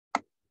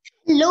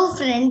Hello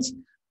friends,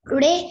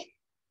 today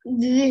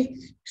we will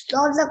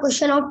solve the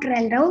question of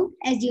trial round.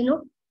 As you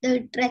know,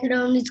 the trial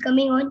round is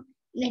coming on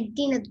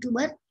 19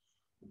 October.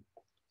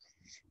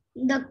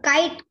 The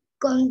kite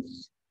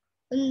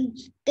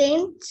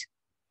contains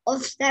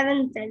of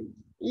 7 cells.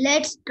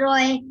 Let's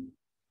try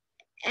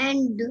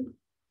and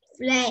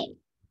fly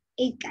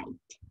a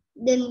kite.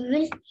 Then we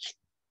will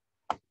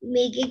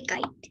make a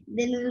kite.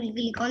 Then we will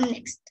click on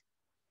next.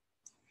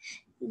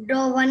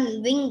 Draw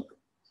one wing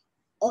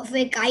of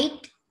a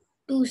kite.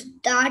 To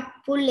start,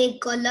 pull a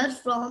color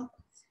from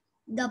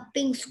the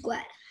pink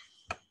square.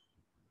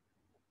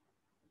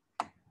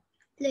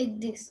 Like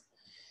this.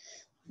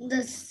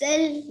 The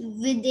cell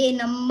with a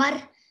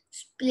number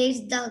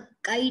splits the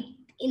kite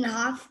in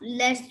half.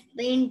 Let's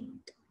paint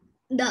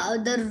the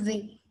other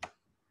wing.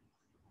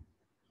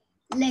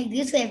 Like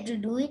this, we have to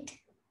do it.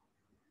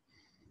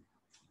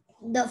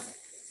 The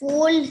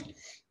fold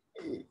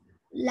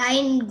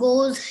line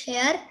goes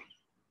here.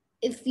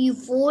 If you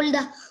fold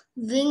the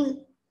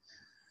wing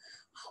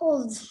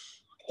of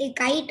a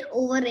kite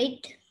over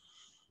it,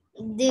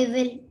 they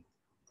will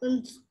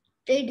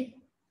concentrate.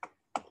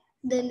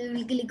 Then we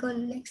will click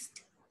on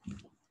next.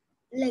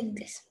 Like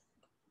this.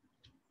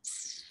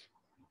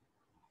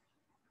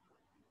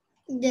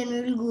 Then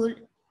we will go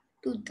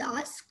to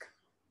task.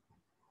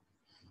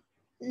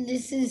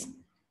 This is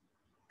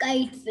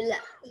kite fly.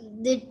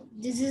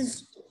 This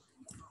is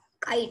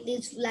kite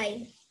is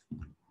flying.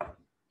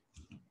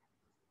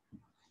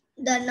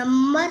 The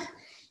number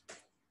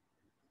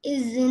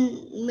is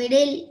in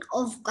middle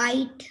of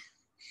kite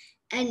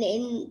and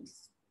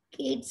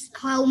indicates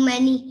how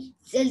many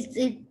cells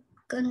it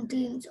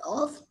contains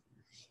of.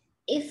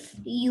 If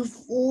you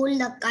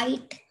fold the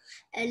kite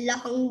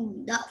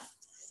along the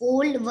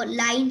fold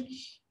line,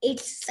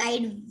 its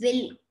side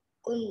will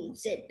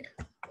coincide.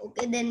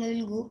 Okay, then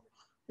we will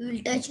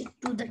touch it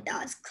to the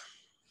task.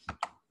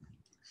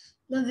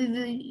 Now we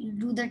will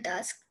do the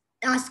task.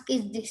 Task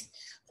is this: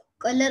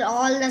 color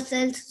all the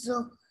cells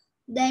so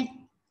that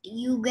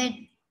you get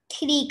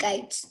 3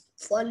 kites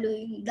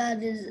following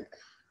the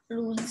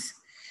rules.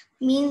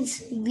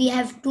 Means we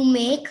have to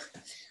make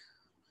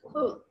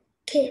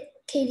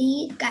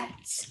 3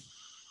 kites.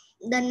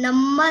 The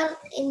number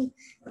in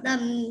the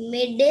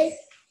middle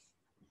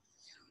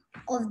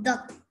of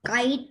the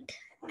kite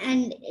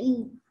and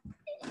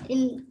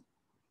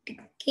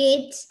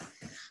indicates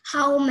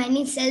how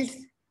many cells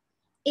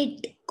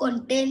it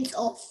contains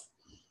of.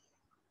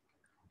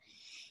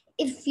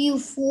 If you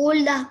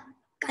fold the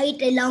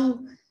kite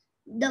along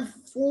the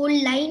fold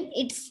line,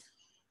 its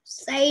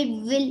side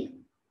will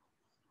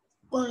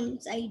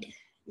coincide.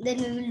 Then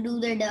we will do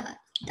the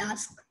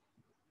task.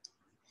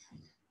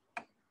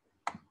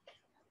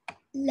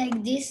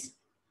 Like this.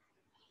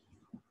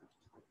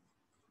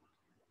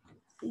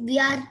 We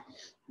are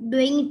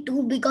doing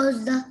 2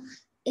 because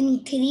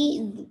in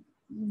 3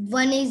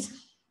 one is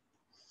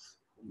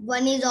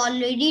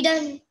already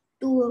done.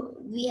 2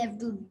 we have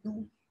to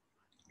do.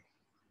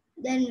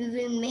 Then we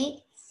will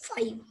make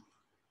 5.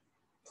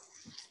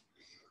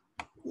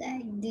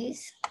 Like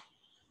this.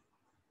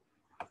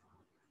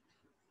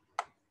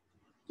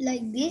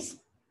 Like this.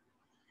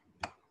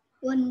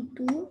 1,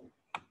 2,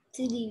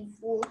 3,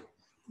 4.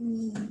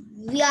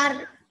 We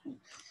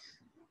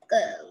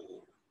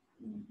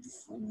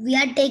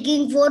are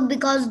taking 4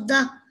 because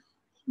the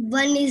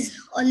 1 is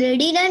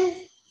already done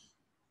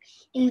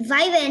in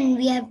 5 and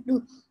we have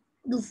to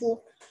do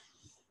 4.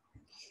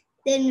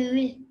 Then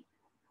we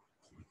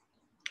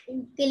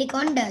will click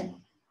on done.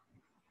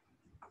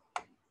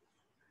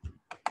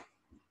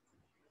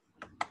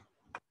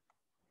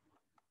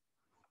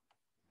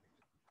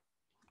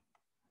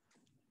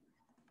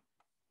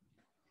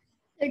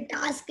 The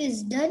task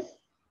is done.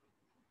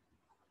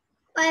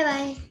 Bye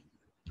bye.